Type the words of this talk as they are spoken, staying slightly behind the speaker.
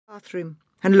bathroom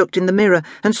and looked in the mirror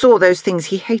and saw those things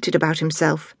he hated about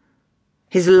himself.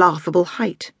 His laughable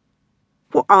height.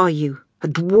 What are you, a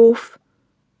dwarf?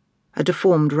 A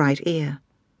deformed right ear.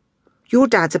 Your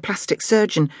dad's a plastic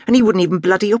surgeon and he wouldn't even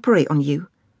bloody operate on you.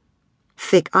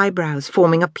 Thick eyebrows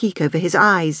forming a peak over his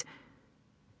eyes.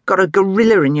 Got a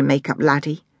gorilla in your makeup,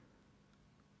 laddie.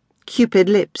 Cupid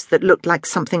lips that looked like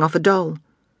something off a doll.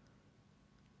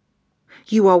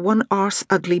 You are one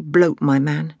arse-ugly bloke, my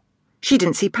man. She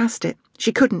didn't see past it.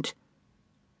 She couldn't.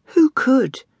 Who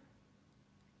could?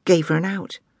 Gave her an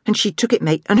out, and she took it,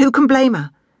 mate, and who can blame her?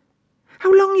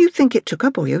 How long you think it took her,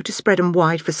 boyo, to spread 'em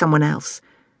wide for someone else?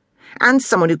 And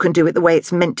someone who can do it the way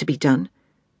it's meant to be done.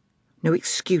 No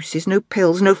excuses, no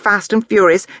pills, no fast and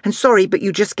furious, and sorry, but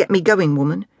you just get me going,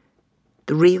 woman.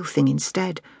 The real thing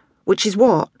instead, which is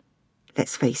what,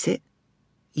 let's face it,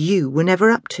 you were never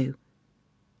up to.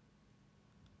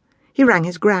 He rang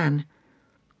his gran.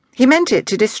 He meant it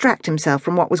to distract himself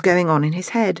from what was going on in his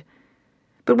head.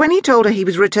 But when he told her he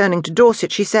was returning to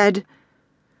Dorset, she said,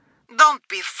 "Don't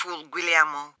be a fool,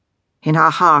 Guillermo," in her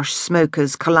harsh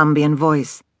smoker's Colombian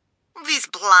voice. "This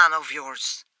plan of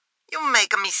yours, you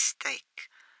make a mistake.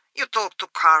 You talk to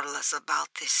Carlos about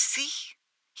this, see?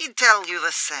 He'd tell you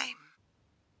the same."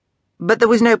 But there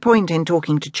was no point in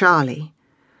talking to Charlie.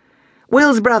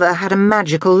 Will's brother had a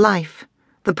magical life,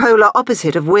 the polar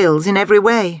opposite of Will's in every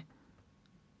way.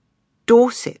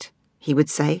 Dorset, he would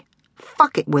say.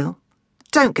 Fuck it, Will.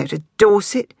 Don't go to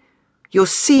Dorset. You're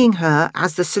seeing her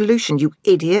as the solution, you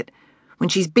idiot, when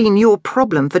she's been your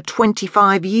problem for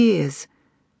 25 years.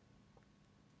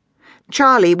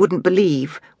 Charlie wouldn't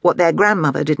believe what their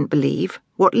grandmother didn't believe,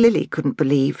 what Lily couldn't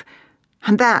believe,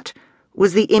 and that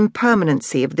was the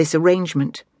impermanency of this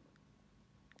arrangement.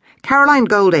 Caroline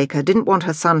Goldacre didn't want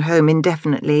her son home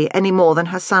indefinitely any more than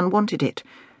her son wanted it.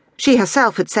 She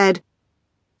herself had said,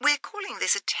 "We're calling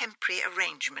this a temporary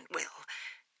arrangement, Will.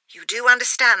 You do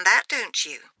understand that, don't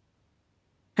you?"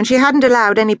 And she hadn't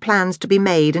allowed any plans to be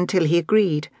made until he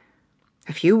agreed.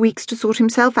 A few weeks to sort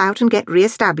himself out and get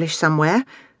re-established somewhere.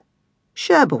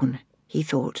 Sherborne, he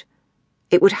thought.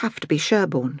 It would have to be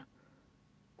Sherborne.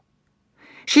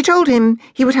 She told him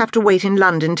he would have to wait in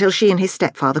London till she and his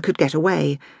stepfather could get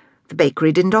away. The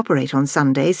bakery didn't operate on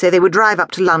Sunday, so they would drive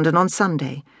up to London on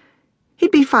Sunday.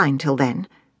 He'd be fine till then,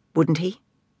 wouldn't he?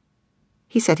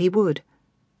 He said he would.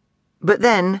 But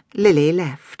then Lily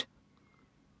left.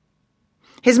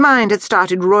 His mind had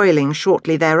started roiling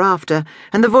shortly thereafter,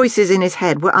 and the voices in his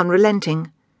head were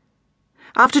unrelenting.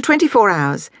 After 24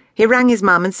 hours, he rang his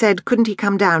mum and said couldn't he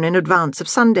come down in advance of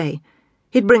Sunday.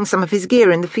 He'd bring some of his gear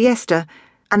in the fiesta,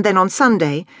 and then on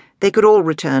Sunday they could all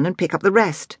return and pick up the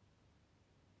rest.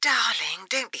 "Darling,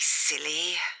 don't be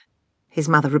silly," his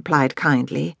mother replied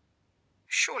kindly.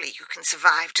 "Surely you can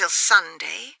survive till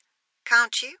Sunday,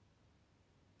 can't you?"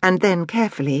 And then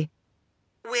carefully,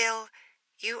 "Will,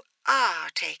 you are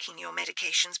taking your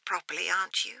medications properly,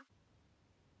 aren't you?"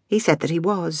 He said that he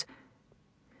was.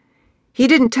 He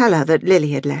didn't tell her that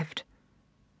Lily had left.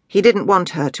 He didn't want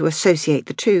her to associate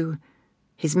the two,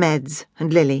 his meds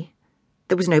and Lily.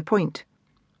 There was no point.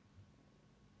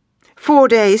 4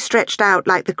 days stretched out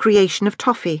like the creation of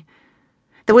toffee.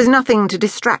 There was nothing to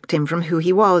distract him from who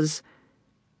he was.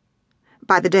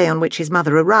 By the day on which his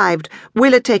mother arrived,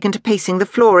 Will had taken to pacing the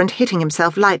floor and hitting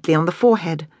himself lightly on the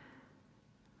forehead.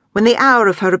 When the hour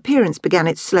of her appearance began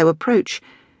its slow approach,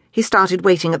 he started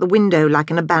waiting at the window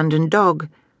like an abandoned dog.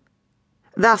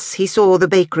 Thus he saw the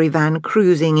bakery van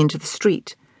cruising into the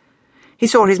street. He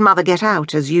saw his mother get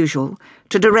out, as usual,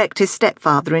 to direct his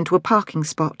stepfather into a parking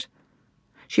spot.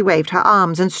 She waved her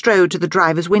arms and strode to the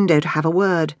driver's window to have a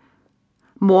word.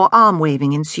 More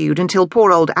arm-waving ensued until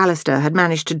poor old Alistair had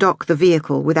managed to dock the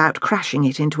vehicle without crashing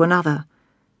it into another.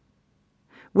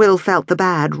 Will felt the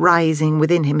bad rising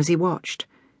within him as he watched.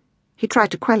 He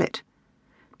tried to quell it,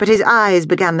 but his eyes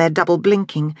began their double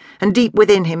blinking, and deep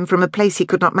within him, from a place he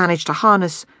could not manage to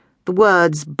harness, the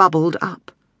words bubbled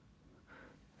up.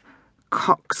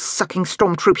 "Cock-sucking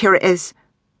stormtroop, here it is."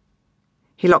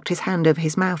 He locked his hand over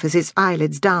his mouth as his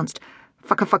eyelids danced.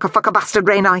 Fucker, bastard,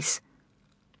 rain ice."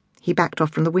 He backed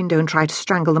off from the window and tried to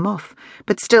strangle them off,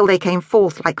 but still they came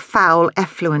forth like foul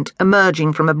effluent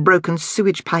emerging from a broken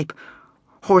sewage pipe.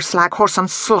 Horse-slag, horse-on,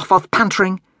 slough-off,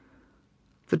 pantering.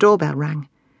 The doorbell rang.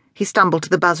 He stumbled to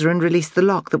the buzzer and released the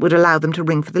lock that would allow them to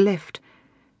ring for the lift.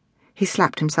 He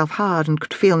slapped himself hard and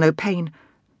could feel no pain.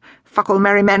 "Fuck all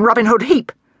merry men, Robin Hood,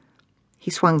 heap!"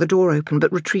 He swung the door open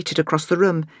but retreated across the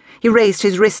room. He raised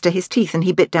his wrist to his teeth and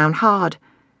he bit down hard.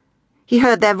 He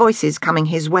heard their voices coming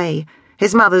his way,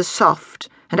 his mother's soft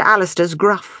and Alistair's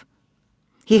gruff.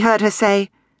 He heard her say,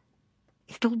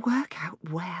 "It'll work out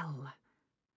well."